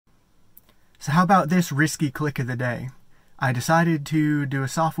So how about this risky click of the day? I decided to do a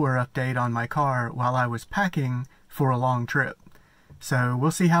software update on my car while I was packing for a long trip. So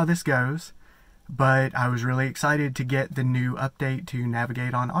we'll see how this goes, but I was really excited to get the new update to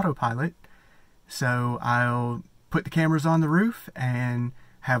navigate on Autopilot. So I'll put the cameras on the roof and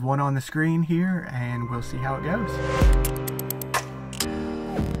have one on the screen here, and we'll see how it goes.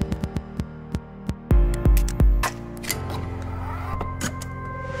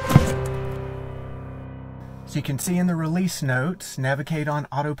 So you can see in the release notes, navigate on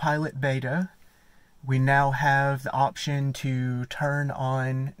Autopilot Beta. We now have the option to turn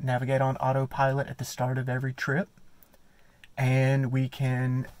on navigate on Autopilot at the start of every trip. And we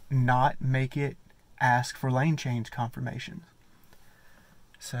can not make it ask for lane change confirmations.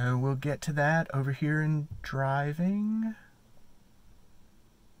 So we'll get to that over here in driving.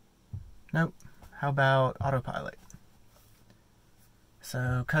 Nope. How about Autopilot?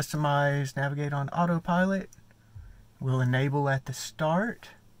 So customize navigate on Autopilot. We'll enable at the start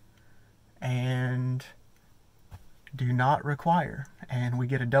and do not require. And we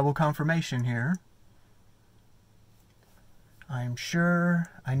get a double confirmation here. I'm sure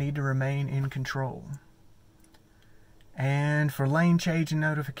I need to remain in control. And for lane change and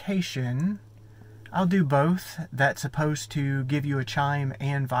notification, I'll do both. That's supposed to give you a chime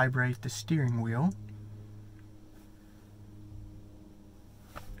and vibrate the steering wheel.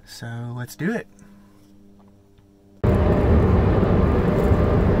 So let's do it.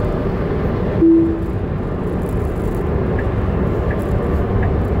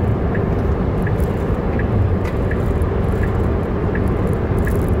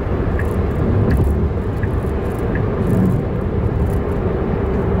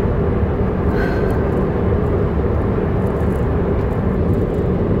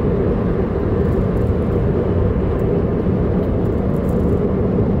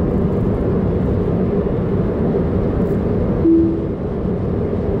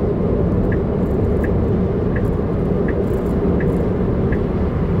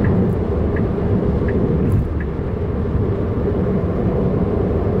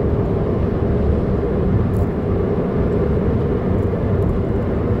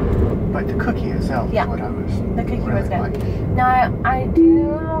 Yeah, the cookie was good. Now, I do,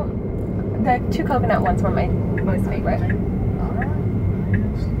 the 2 coconut ones were my most favorite. Alright.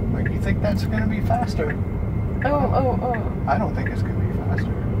 Like, you think that's going to be faster? Oh. I don't think it's going to be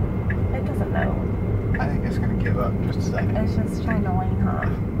faster. It doesn't know. I think it's going to give up in just a second. It's just trying to lane hop.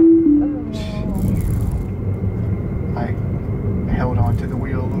 I held on to the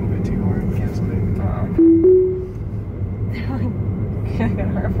wheel a little bit too hard and canceled it. I'm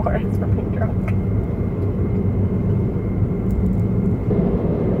gonna hurt for it for being drunk.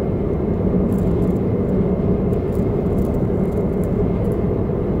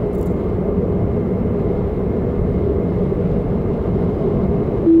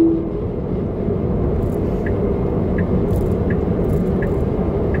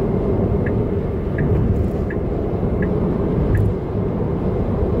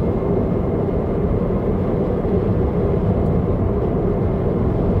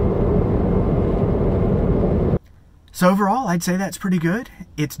 So overall, I'd say that's pretty good.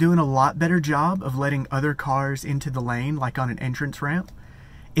 It's doing a lot better job of letting other cars into the lane, like on an entrance ramp.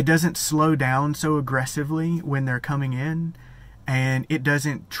 It doesn't slow down so aggressively when they're coming in, and it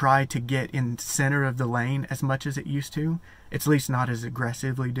doesn't try to get in the center of the lane as much as it used to. It's at least not as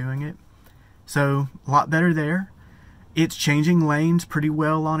aggressively doing it. So, a lot better there. It's changing lanes pretty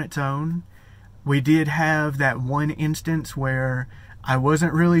well on its own. We did have that one instance where I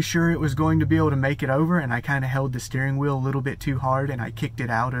wasn't really sure it was going to be able to make it over, and I kind of held the steering wheel a little bit too hard and I kicked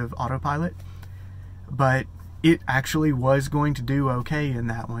it out of Autopilot. But it actually was going to do okay in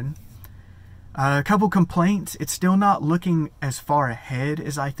that one. A couple complaints. It's still not looking as far ahead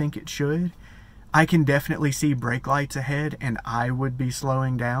as I think it should. I can definitely see brake lights ahead, and I would be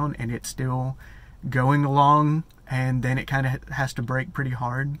slowing down, and it's still going along, and then it kind of has to brake pretty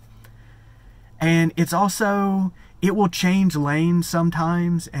hard. And it's also, it will change lanes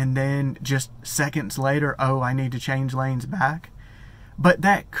sometimes, and then just seconds later, oh, I need to change lanes back. But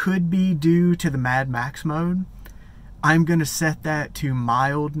that could be due to the Mad Max mode. I'm going to set that to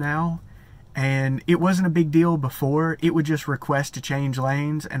mild now, and it wasn't a big deal before. It would just request to change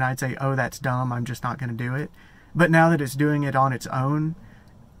lanes, and I'd say, oh, that's dumb, I'm just not going to do it. But now that it's doing it on its own,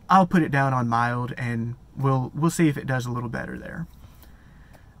 I'll put it down on mild, and we'll see if it does a little better there.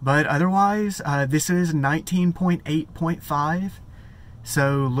 But otherwise, this is 19.8.5,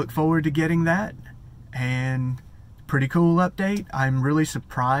 so look forward to getting that, and pretty cool update. I'm really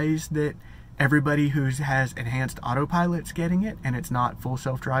surprised that everybody who has enhanced Autopilot's getting it, and it's not full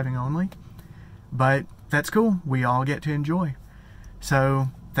self-driving only. but that's cool. We all get to enjoy. So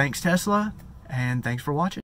thanks, Tesla, and thanks for watching.